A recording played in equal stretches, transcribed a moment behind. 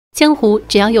江湖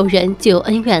只要有人就有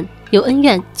恩怨，有恩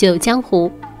怨就有江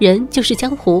湖，人就是江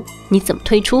湖，你怎么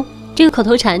退出？这个口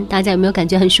头禅大家有没有感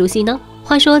觉很熟悉呢？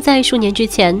话说在数年之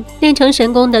前，练成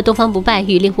神功的东方不败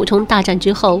与令狐冲大战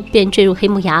之后，便坠入黑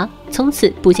木崖，从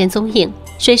此不见踪影。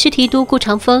水师提督顾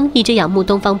长风一直仰慕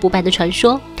东方不败的传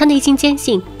说，他内心坚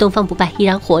信东方不败依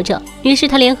然活着，于是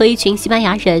他联合一群西班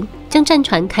牙人，将战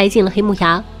船开进了黑木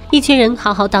崖。一群人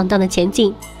浩浩荡荡的前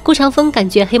进，顾长风感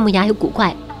觉黑木崖有古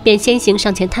怪，便先行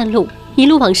上前探路。一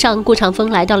路往上，顾长风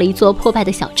来到了一座破败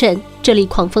的小镇，这里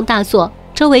狂风大作，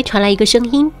周围传来一个声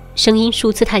音，声音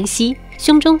数次叹息，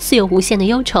胸中似有无限的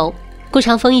忧愁。顾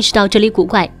长风意识到这里古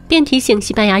怪，便提醒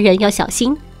西班牙人要小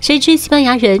心。谁知西班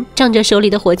牙人仗着手里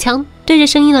的火枪，对着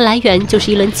声音的来源就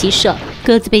是一轮齐射，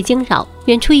鸽子被惊扰，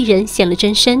远处一人现了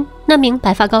真身。那名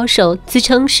白发高手自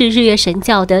称是日月神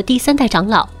教的第3代长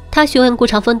老，他询问顾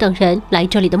长风等人来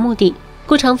这里的目的。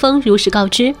顾长风如实告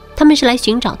知，他们是来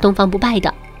寻找东方不败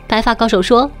的。白发高手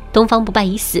说，东方不败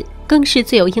已死，更是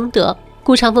罪有应得。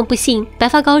顾长风不信，白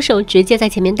发高手直接在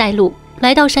前面带路，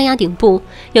来到山崖顶部，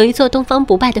有一座东方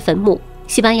不败的坟墓。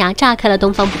西班牙炸开了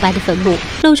东方不败的坟墓，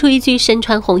露出一具身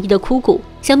穿红衣的枯骨，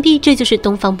想必这就是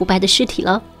东方不败的尸体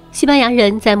了。西班牙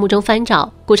人在墓中翻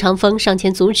找，顾长风上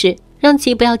前阻止，让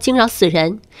其不要惊扰死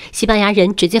人。西班牙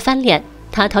人直接翻脸，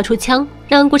他掏出枪，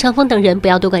让顾长风等人不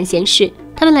要多管闲事，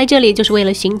他们来这里就是为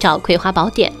了寻找葵花宝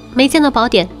典，没见到宝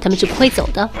典他们是不会走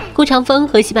的。顾长风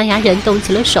和西班牙人动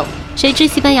起了手，谁知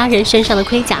西班牙人身上的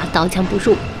盔甲刀枪不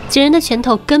入，几人的拳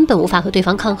头根本无法和对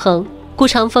方抗衡。顾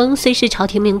长风虽是朝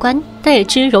廷命官，但也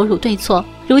知荣辱对错，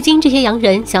如今这些洋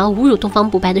人想要侮辱东方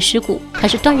不败的尸骨，他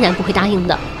是断然不会答应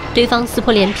的。对方撕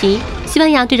破脸皮，西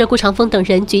班牙对着顾长风等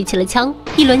人举起了枪，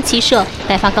一轮齐射，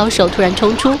白发高手突然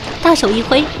冲出，大手一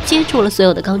挥，接住了所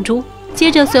有的钢珠，接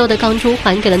着所有的钢珠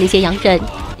还给了那些洋人。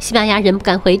西班牙人不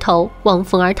敢回头，望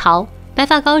风而逃。白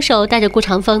发高手带着顾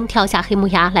长风跳下黑木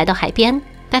崖，来到海边。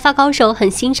白发高手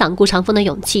很欣赏顾长风的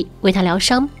勇气，为他疗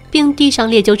伤，并递上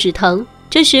烈酒止疼。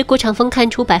这时顾长风看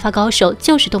出白发高手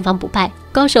就是东方不败，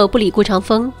高手不理顾长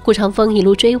风，顾长风一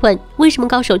路追问为什么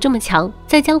高手这么强，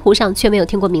在江湖上却没有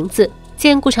听过名字。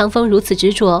见顾长风如此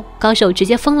执着，高手直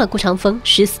接封了顾长风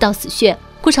14道死穴。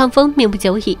顾长风命不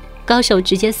久矣，高手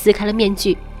直接撕开了面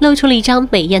具，露出了一张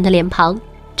美艳的脸庞。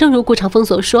正如顾长风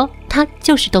所说，他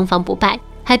就是东方不败。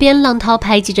海边浪涛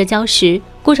拍击着礁石，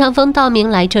顾长风道明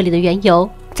来这里的缘由。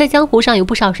在江湖上有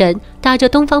不少人打着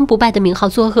东方不败的名号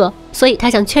作恶，所以他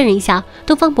想确认一下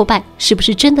东方不败是不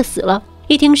是真的死了。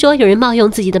一听说有人冒用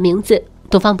自己的名字，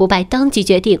东方不败当即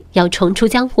决定要重出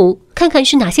江湖，看看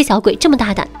是哪些小鬼这么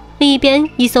大胆。另一边，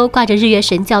一艘挂着日月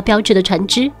神教标志的船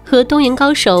只和东瀛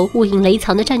高手雾隐雷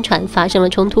藏的战船发生了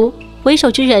冲突，为首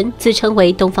之人自称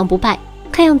为东方不败，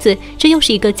看样子这又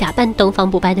是一个假扮东方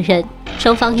不败的人。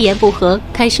双方一言不合，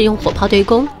开始用火炮对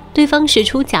攻。对方使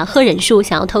出甲贺忍术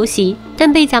想要偷袭，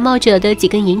但被假冒者的几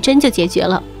根银针就解决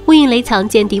了。雾隐雷藏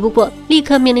见敌不过，立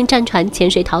刻命令战船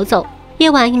潜水逃走。夜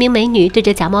晚，一名美女对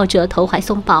着假冒者投怀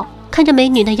送抱，看着美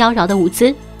女那妖娆的舞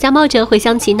姿，假冒者回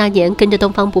想起那年跟着东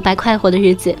方不败快活的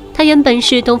日子。他原本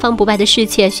是东方不败的侍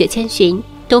妾雪千寻，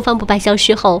东方不败消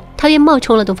失后，他便冒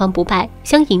充了东方不败，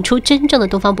想引出真正的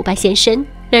东方不败现身。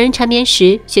两人缠绵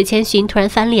时，雪千寻突然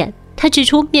翻脸，他指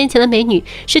出面前的美女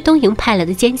是东瀛派来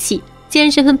的奸细。既然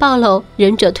身份暴露，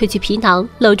忍者褪去皮囊，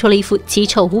露出了一副奇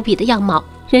丑无比的样貌。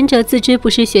忍者自知不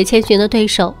是雪千寻的对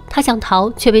手，他想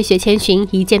逃，却被雪千寻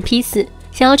一剑劈死。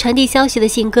想要传递消息的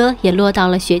信鸽也落到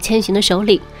了雪千寻的手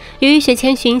里。由于雪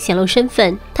千寻显露身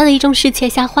份，他的一众侍妾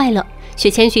吓坏了。雪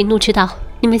千寻怒斥道：“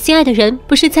你们心爱的人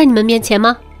不是在你们面前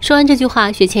吗？”说完这句话，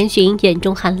雪千寻眼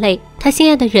中含泪，他心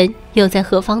爱的人又在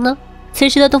何方呢？此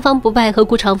时的东方不败和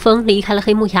顾长风离开了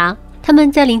黑木崖。他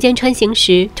们在林间穿行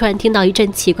时，突然听到一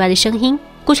阵奇怪的声音。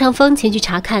顾长风前去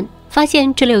查看，发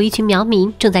现这里有一群苗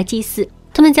民正在祭祀，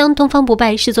他们将东方不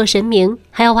败视作神明，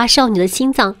还要挖少女的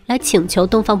心脏来请求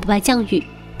东方不败降雨。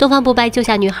东方不败救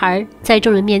下女孩，在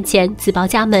众人面前自报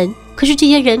家门，可是这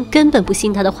些人根本不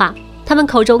信他的话，他们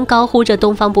口中高呼着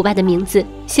东方不败的名字，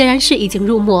显然是已经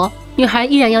入魔。女孩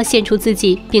依然要献出自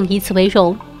己，并以此为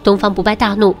荣。东方不败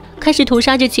大怒，开始屠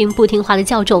杀这群不听话的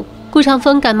教众。顾长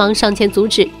风赶忙上前阻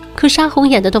止，可杀红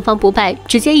眼的东方不败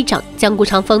直接一掌将顾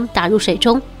长风打入水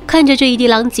中。看着这一地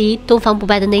狼藉，东方不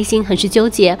败的内心很是纠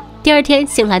结。第二天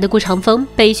醒来的顾长风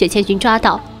被雪千寻抓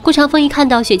到，顾长风一看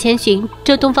到雪千寻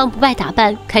这东方不败打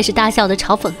扮，开始大笑地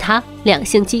嘲讽他，两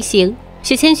性畸形。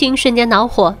雪千寻瞬间恼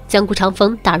火，将顾长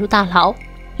风打入大牢。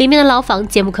里面的牢房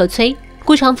坚不可摧，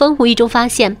顾长风无意中发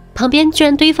现旁边居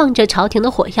然堆放着朝廷的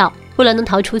火药。为了能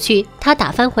逃出去，他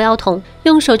打翻火药桶，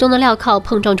用手中的镣铐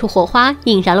碰撞出火花，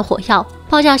引燃了火药。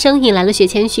爆炸声引来了雪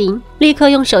千寻，立刻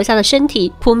用手下的身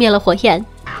体扑灭了火焰。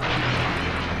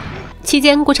期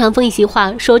间，顾长风一席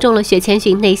话说中了雪千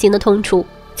寻内心的痛楚。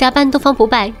假扮东方不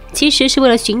败，其实是为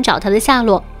了寻找他的下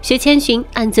落。雪千寻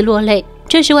暗自落泪。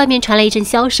这时，外面传来一阵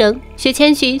箫声。雪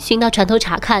千寻寻到船头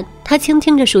查看，他倾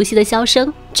听着熟悉的箫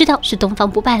声，知道是东方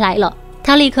不败来了。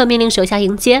他立刻命令手下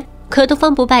迎接，可东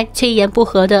方不败却一言不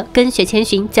合地跟雪千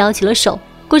寻交起了手。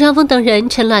顾长风等人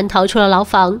趁乱逃出了牢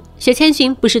房。雪千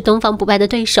寻不是东方不败的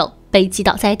对手，被击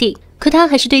倒在地。可他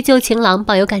还是对旧情郎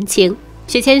抱有感情。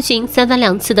雪千寻三番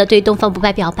两次地对东方不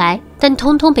败表白，但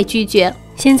通通被拒绝。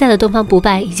现在的东方不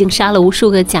败已经杀了无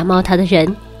数个假冒他的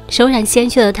人，手染鲜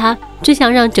血的他只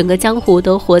想让整个江湖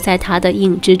都活在他的阴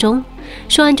影之中。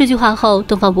说完这句话后，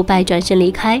东方不败转身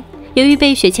离开。由于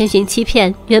被雪千寻欺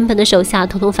骗，原本的手下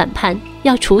统统反叛，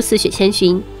要处死雪千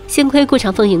寻。幸亏顾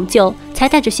长风营救，才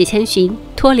带着雪千寻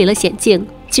脱离了险境。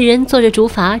几人坐着竹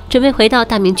筏，准备回到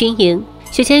大明军营。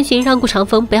雪千寻让顾长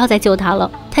风不要再救他了，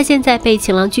他现在被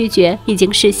情郎拒绝，已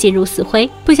经是心如死灰，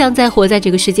不想再活在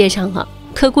这个世界上了。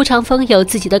可顾长风有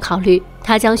自己的考虑，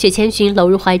他将雪千寻搂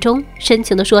入怀中，深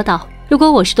情地说道：“如果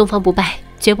我是东方不败，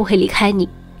绝不会离开你。”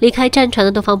离开战船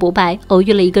的东方不败偶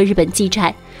遇了一个日本妓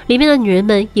寨，里面的女人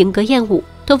们吟歌艳舞。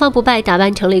东方不败打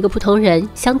扮成了一个普通人，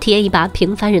想体验一把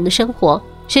平凡人的生活。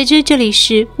谁知这里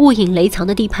是雾隐雷藏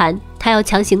的地盘，他要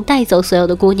强行带走所有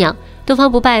的姑娘。东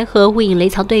方不败和雾隐雷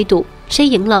藏对赌，谁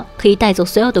赢了可以带走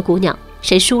所有的姑娘，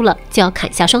谁输了就要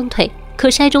砍下双腿。可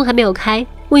筛盅还没有开，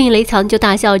雾隐雷藏就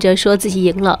大笑着说自己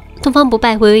赢了。东方不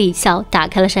败微微一笑，打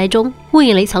开了筛盅。雾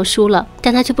隐雷藏输了，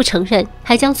但他却不承认，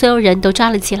还将所有人都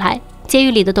抓了起来。监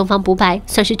狱里的东方不败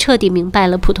算是彻底明白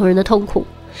了普通人的痛苦，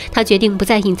他决定不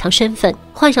再隐藏身份，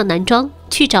换上男装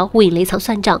去找雾隐雷藏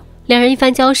算账。两人一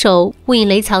番交手，雾隐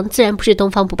雷藏自然不是东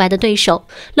方不败的对手，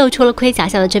露出了盔甲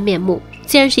下的真面目，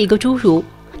竟然是一个侏儒。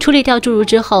处理掉侏儒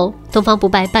之后，东方不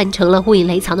败扮成了雾隐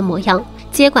雷藏的模样，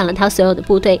接管了他所有的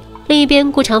部队。另一边，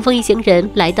顾长风一行人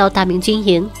来到大明军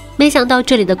营，没想到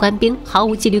这里的官兵毫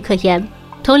无纪律可言。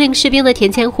统领士兵的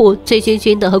田千户醉醺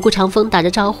醺地和顾长风打着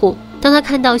招呼，当他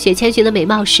看到雪千寻的美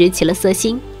貌时起了色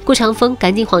心。顾长风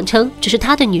赶紧谎称这是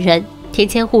他的女人，田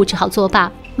千户只好作罢。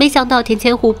没想到田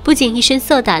千户不仅一身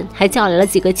色胆，还叫来了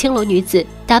几个青楼女子，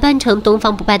打扮成东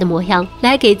方不败的模样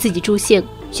来给自己助兴。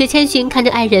雪千寻看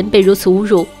着爱人被如此侮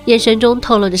辱，眼神中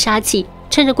透露着杀气。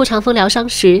趁着顾长风疗伤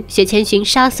时，雪千寻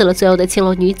杀死了所有的青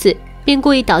楼女子，并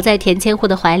故意倒在田千户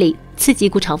的怀里，刺激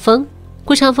顾长风。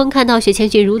顾长风看到雪千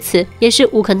寻如此，也是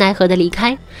无可奈何的离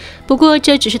开。不过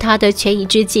这只是他的权宜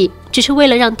之计，只是为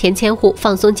了让田千户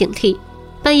放松警惕。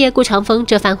半夜，顾长风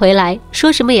折返回来，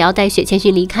说什么也要带雪千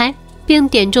寻离开，并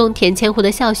点中田千户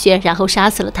的笑穴，然后杀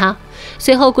死了他。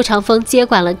随后，顾长风接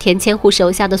管了田千户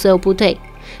手下的所有部队，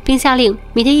并下令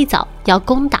明天一早要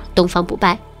攻打东方不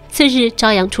败。次日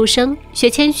朝阳初升，雪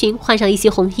千寻换上一袭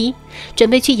红衣，准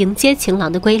备去迎接情郎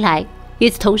的归来。与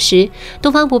此同时，东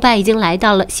方不败已经来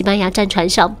到了西班牙战船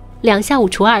上，2下5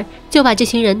除2就把这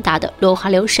群人打得落花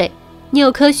流水。你有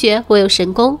科学，我有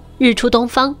神功，日出东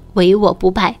方，唯我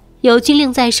不败。有军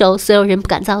令在手，所有人不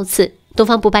敢造次。东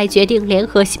方不败决定联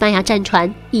合西班牙战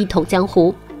船，一统江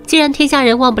湖。既然天下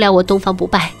人忘不了我东方不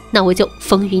败，那我就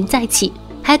风云再起。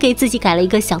还给自己改了一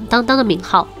个响当当的名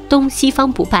号——东西方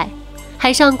不败。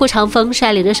海上，顾长风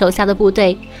率领着手下的部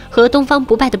队和东方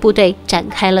不败的部队展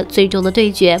开了最终的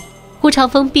对决。顾长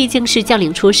风毕竟是将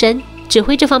领出身，指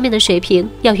挥这方面的水平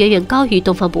要远远高于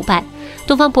东方不败。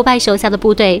东方不败手下的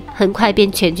部队很快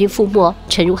便全军覆没，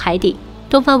沉入海底。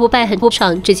东方不败很不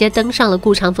爽，直接登上了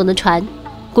顾长风的船。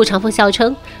顾长风笑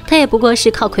称，他也不过是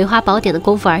靠葵花宝典的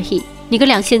功夫而已，你个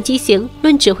两性畸形，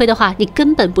论指挥的话，你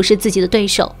根本不是自己的对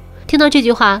手。听到这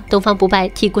句话，东方不败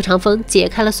替顾长风解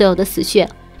开了所有的死穴。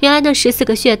原来那14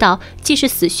个穴道既是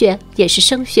死穴也是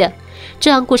生穴，这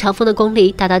让顾长风的功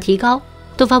力大大提高。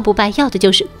东方不败要的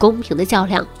就是公平的较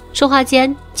量。说话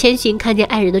间，千寻看见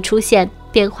爱人的出现，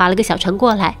便划了个小船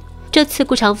过来。这次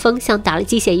顾长风像打了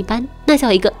鸡血一般，那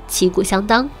叫一个旗鼓相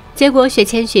当。结果雪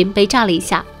千寻被炸了一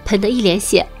下，喷得一脸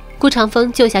血。顾长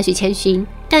风救下雪千寻，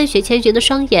但雪千寻的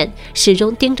双眼始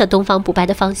终盯着东方不败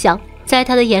的方向，在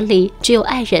他的眼里只有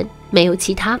爱人，没有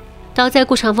其他。倒在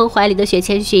顾长风怀里的雪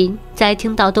千寻，在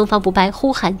听到东方不败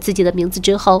呼喊自己的名字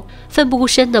之后，奋不顾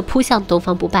身地扑向东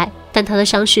方不败，但他的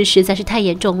伤势实在是太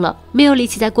严重了，没有力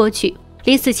气再过去。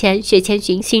临死前，雪千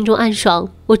寻心中暗爽，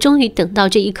我终于等到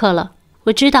这一刻了，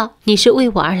我知道你是为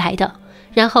我而来的。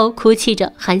然后哭泣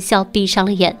着含笑闭上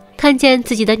了眼。看见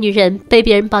自己的女人被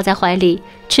别人抱在怀里，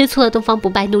吃醋的东方不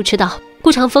败怒斥道：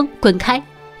顾长风，滚开！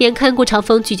眼看顾长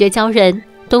风拒绝交人，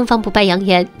东方不败扬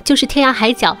言，就是天涯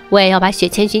海角，我也要把雪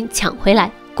千寻抢回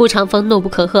来。顾长风怒不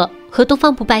可遏，和东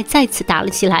方不败再次打了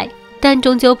起来，但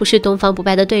终究不是东方不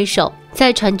败的对手。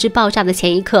在船只爆炸的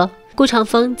前一刻，顾长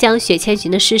风将雪千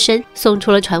寻的尸身送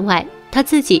出了船外，他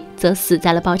自己则死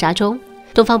在了爆炸中。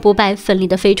东方不败奋力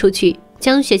地飞出去，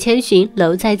将雪千寻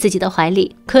搂在自己的怀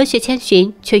里，可雪千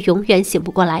寻却永远醒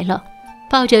不过来了。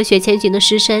抱着雪千寻的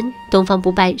尸身，东方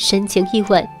不败深情一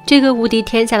吻，这个无敌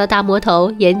天下的大魔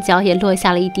头眼角也落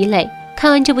下了一滴泪。看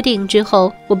完这部电影之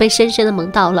后，我被深深地萌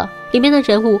到了，里面的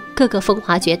人物个个风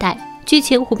华绝代，剧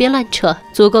情胡编乱扯，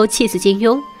足够气死金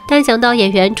庸。但想到演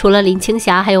员除了林青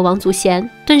霞还有王祖贤，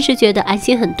顿时觉得安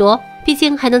心很多，毕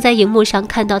竟还能在荧幕上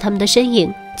看到他们的身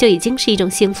影，就已经是一种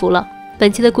幸福了。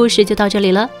本期的故事就到这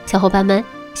里了，小伙伴们，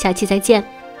下期再见，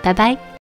拜拜。